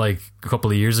people like a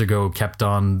couple of years ago kept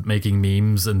on making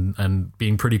memes and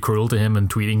being pretty cruel to him and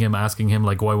tweeting him, asking him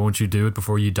like, why won't you do it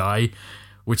before you die?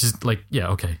 Which is like, yeah,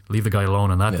 okay, leave the guy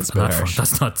alone on that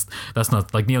front. That's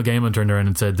not like Neil Gaiman turned around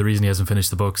and said the reason he hasn't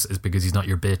finished the books is because he's not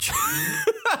your bitch.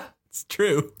 It's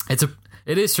true.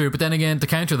 It is true, but then again, to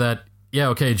counter that, yeah,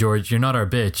 okay, George, you're not our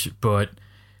bitch, but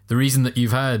the reason that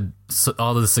you've had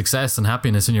all of the success and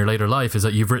happiness in your later life is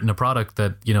that you've written a product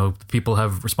that, you know, people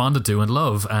have responded to and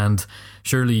love, and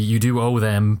surely you do owe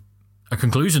them a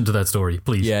conclusion to that story,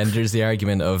 please. Yeah, and there's the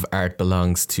argument of art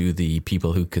belongs to the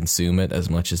people who consume it as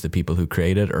much as the people who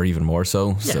create it, or even more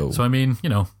so. Yeah. So I mean, you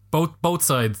know, both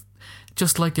sides,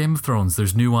 just like Game of Thrones,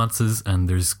 there's nuances and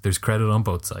there's credit on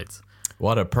both sides.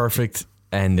 What a perfect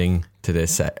ending to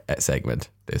this segment,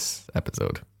 this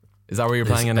epised. Is that where you're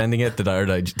planning on ending it? Did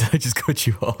I just cut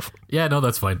you off? Yeah, no,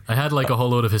 that's fine. I had like a whole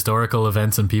load of historical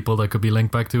events and people that could be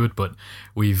linked back to it, but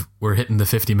we're hitting the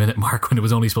 50-minute mark when it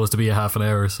was only supposed to be a half an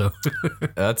hour. So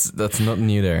that's nothing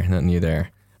new there. Nothing new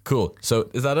there. Cool. So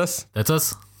is that us? That's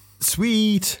us.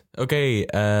 Sweet. Okay.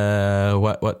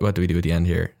 What do we do at the end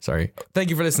here? Sorry. Thank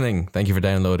you for listening. Thank you for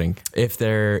downloading. If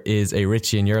there is a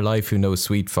Richie in your life who knows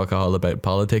sweet fuck all about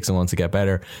politics and wants to get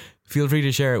better, feel free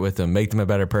to share it with them. Make them a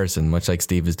better person, much like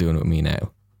Steve is doing with me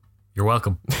now. You're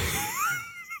welcome.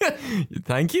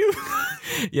 Thank you.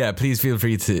 Yeah, please feel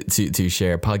free to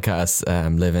share podcasts.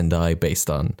 Live and die based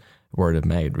on word of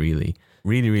mouth, really.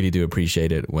 Really do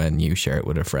appreciate it when you share it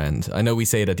with a friend. I know we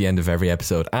say it at the end of every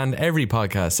episode, and every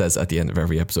podcast says at the end of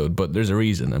every episode, but there's a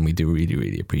reason, and we do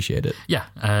really appreciate it. Yeah.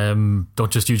 Don't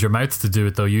just use your mouth to do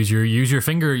it though. Use your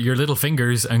little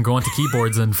fingers, and go onto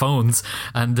keyboards and phones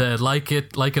and like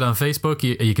it on Facebook.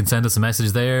 You can send us a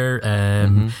message there.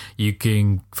 You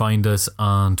can find us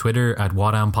on Twitter at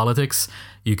WhatAmPolitics.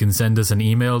 You can send us an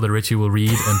email that Richie will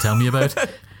read and tell me about.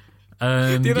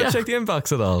 Do you not check the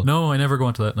inbox at all? No, I never go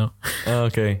onto that, no. Oh,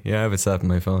 okay. Yeah, I have it set up on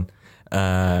my phone.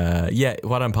 Yeah,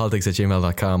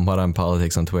 whatonpolitics@gmail.com,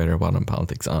 whatonpolitics on Twitter,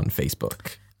 whatonpolitics on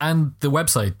Facebook. And the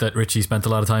website that Richie spent a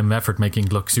lot of time and effort making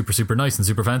look super, super nice and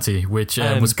super fancy, which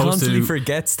and was supposed constantly to...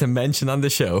 forgets to mention on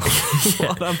the show.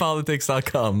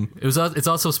 Whatonpolitics.com. It's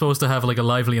also supposed to have like a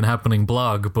lively and happening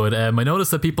blog, but I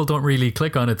noticed that people don't really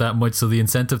click on it that much, so the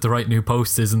incentive to write new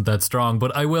posts isn't that strong,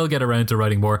 but I will get around to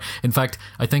writing more. In fact,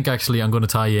 I think actually I'm going to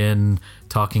tie in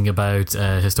talking about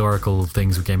historical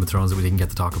things with Game of Thrones that we didn't get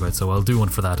to talk about, so I'll do one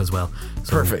for that as well.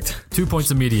 So, perfect. 2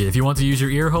 points of media. If you want to use your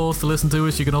ear holes to listen to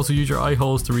it, you can also use your eye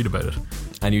holes to read about it.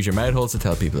 And use your mouth holes to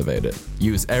tell people about it.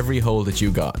 Use every hole that you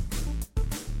got.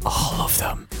 All of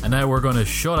them. And now we're going to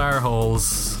shut our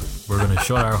holes. We're going to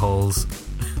shut our holes.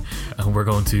 And we're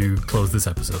going to close this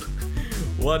episode.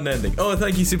 One ending. Oh,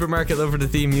 thank you, Supermarket Love, for the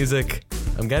theme music.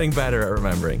 I'm getting better at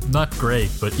remembering. Not great,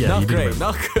 but yeah, not you did great. remember.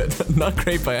 Not good. Not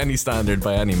great by any standard,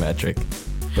 by any metric.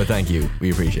 But thank you.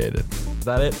 We appreciate it. Is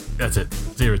that it? That's it.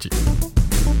 See you, Richie.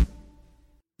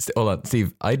 Hold on,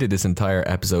 Steve. I did this entire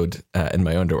episode in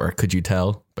my underwear. Could you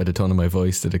tell by the tone of my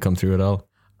voice? Did it come through at all?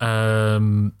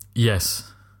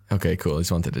 Yes. Okay, cool. I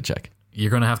just wanted to check. You're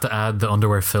going to have to add the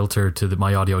underwear filter to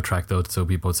my audio track, though, so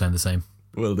we both sound the same.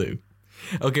 Will do.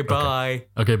 Okay, bye.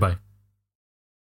 Okay, bye.